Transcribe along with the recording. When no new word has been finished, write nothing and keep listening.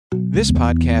This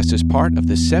podcast is part of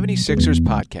the 76ers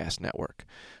Podcast Network.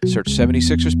 Search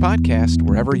 76ers Podcast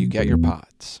wherever you get your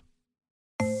pods.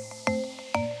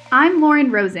 I'm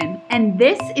Lauren Rosen, and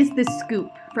this is The Scoop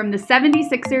from the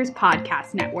 76ers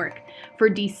Podcast Network for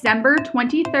December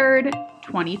 23rd,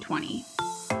 2020.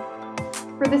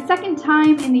 For the second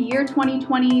time in the year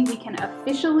 2020, we can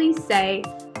officially say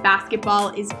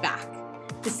basketball is back.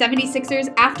 The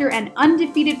 76ers, after an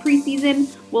undefeated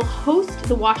preseason, will host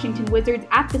the Washington Wizards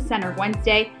at the Center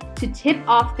Wednesday to tip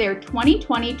off their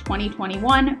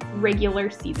 2020-2021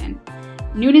 regular season.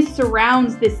 Newness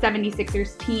surrounds this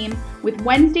 76ers team, with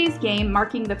Wednesday's game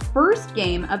marking the first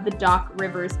game of the Doc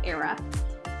Rivers era.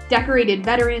 Decorated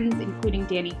veterans, including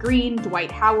Danny Green,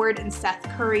 Dwight Howard, and Seth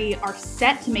Curry, are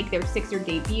set to make their Sixer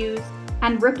debuts,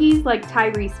 and rookies like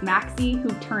Tyrese Maxey, who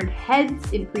turned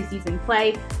heads in preseason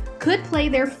play, could play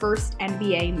their first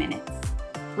NBA minutes.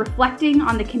 Reflecting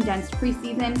on the condensed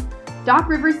preseason, Doc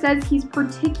Rivers says he's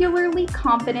particularly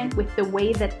confident with the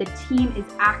way that the team is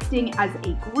acting as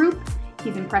a group.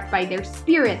 He's impressed by their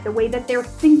spirit, the way that they're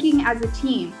thinking as a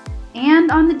team,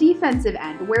 and on the defensive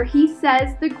end, where he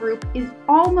says the group is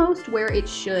almost where it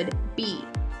should be.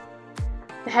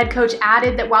 The head coach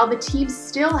added that while the team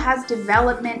still has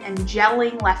development and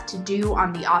gelling left to do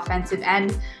on the offensive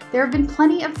end, there have been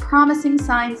plenty of promising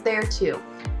signs there too.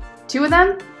 Two of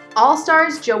them,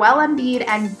 All-Stars Joel Embiid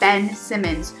and Ben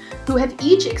Simmons, who have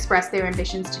each expressed their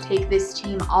ambitions to take this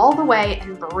team all the way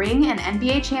and bring an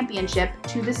NBA championship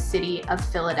to the city of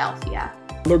Philadelphia.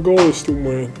 The goal is to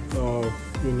win.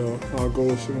 Our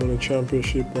goal is to win a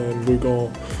championship, and we're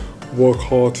going to work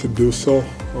hard to do so.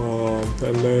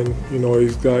 And then,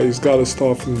 he's got to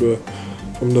start from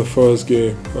the first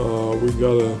game. We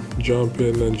got to jump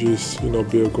in and just,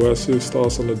 be aggressive,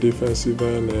 starts on the defensive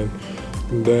end,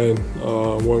 and then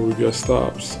when we get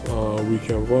stops, we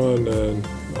can run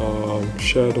and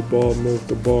share the ball, move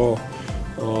the ball,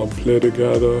 play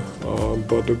together.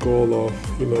 But the goal of,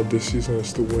 this season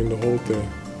is to win the whole thing.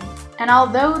 And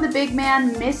although the big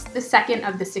man missed the second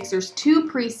of the Sixers' two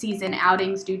preseason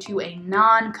outings due to a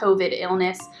non-COVID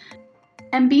illness,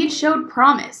 Embiid showed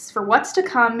promise for what's to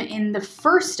come in the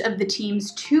first of the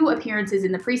team's two appearances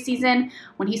in the preseason,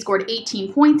 when he scored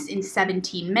 18 points in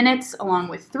 17 minutes, along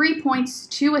with 3 points,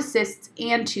 2 assists,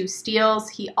 and 2 steals.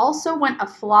 He also went a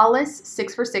flawless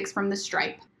 6 for 6 from the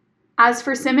stripe. As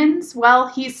for Simmons, well,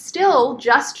 he's still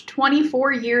just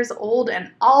 24 years old and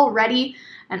already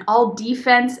an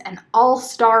all-defense and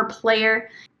all-star player.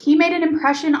 He made an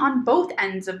impression on both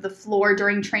ends of the floor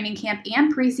during training camp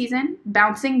and preseason,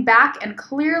 bouncing back and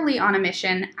clearly on a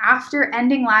mission after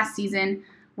ending last season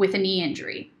with a knee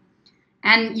injury.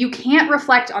 And you can't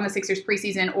reflect on the Sixers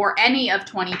preseason, or any of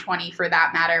 2020 for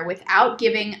that matter, without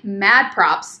giving mad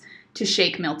props to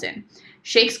Shake Milton.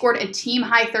 Shake scored a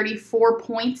team-high 34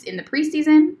 points in the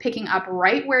preseason, picking up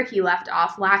right where he left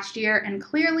off last year, and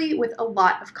clearly with a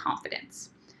lot of confidence.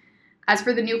 As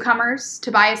for the newcomers,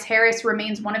 Tobias Harris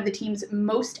remains one of the team's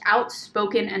most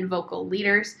outspoken and vocal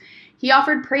leaders. He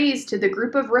offered praise to the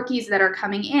group of rookies that are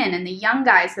coming in and the young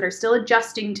guys that are still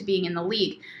adjusting to being in the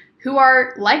league, who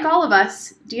are, like all of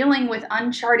us, dealing with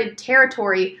uncharted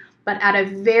territory, but at a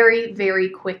very, very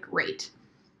quick rate.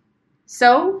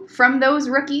 So, from those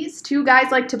rookies to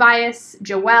guys like Tobias,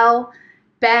 Joel,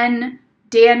 Ben,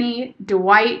 Danny,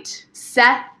 Dwight,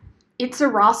 Seth, it's a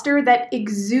roster that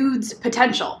exudes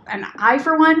potential, and I,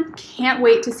 for one, can't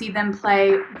wait to see them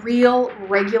play real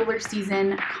regular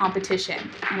season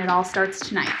competition, and it all starts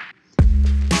tonight.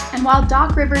 And while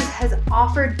Doc Rivers has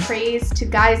offered praise to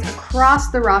guys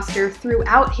across the roster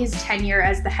throughout his tenure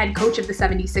as the head coach of the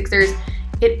 76ers,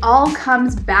 it all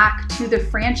comes back to the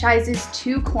franchise's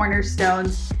two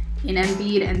cornerstones in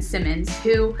Embiid and Simmons,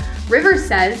 who Rivers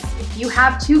says, if you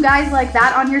have two guys like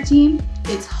that on your team,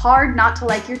 it's hard not to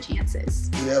like your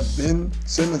chances. We have Ben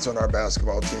Simmons on our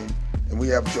basketball team, and we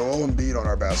have Joel Embiid on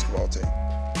our basketball team.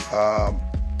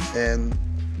 And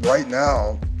right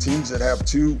now, teams that have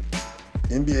two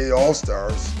NBA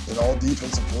All-Stars and all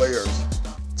defensive players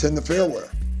tend to fare well.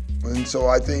 And so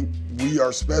I think we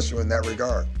are special in that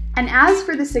regard. And as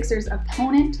for the Sixers'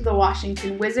 opponent, the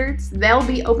Washington Wizards, they'll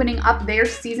be opening up their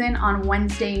season on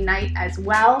Wednesday night as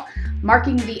well,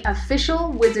 marking the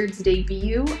official Wizards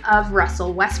debut of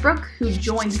Russell Westbrook, who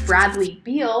joins Bradley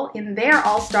Beal in their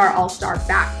all-star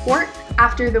backcourt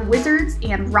after the Wizards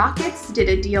and Rockets did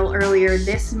a deal earlier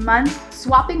this month,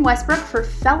 swapping Westbrook for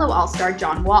fellow all-star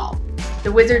John Wall.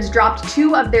 The Wizards dropped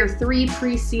 2 of their 3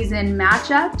 preseason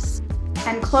matchups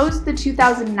and closed the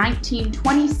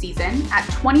 2019-20 season at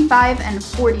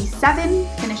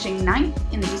 25-47, finishing 9th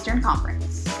in the Eastern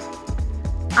Conference.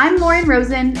 I'm Lauren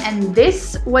Rosen, and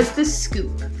this was The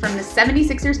Scoop from the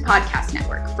 76ers Podcast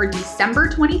Network for December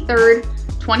 23rd,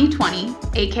 2020,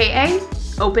 aka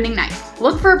opening night.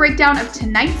 Look for a breakdown of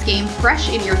tonight's game fresh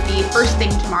in your feed first thing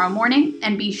tomorrow morning,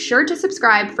 and be sure to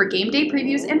subscribe for game day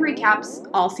previews and recaps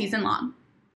all season long.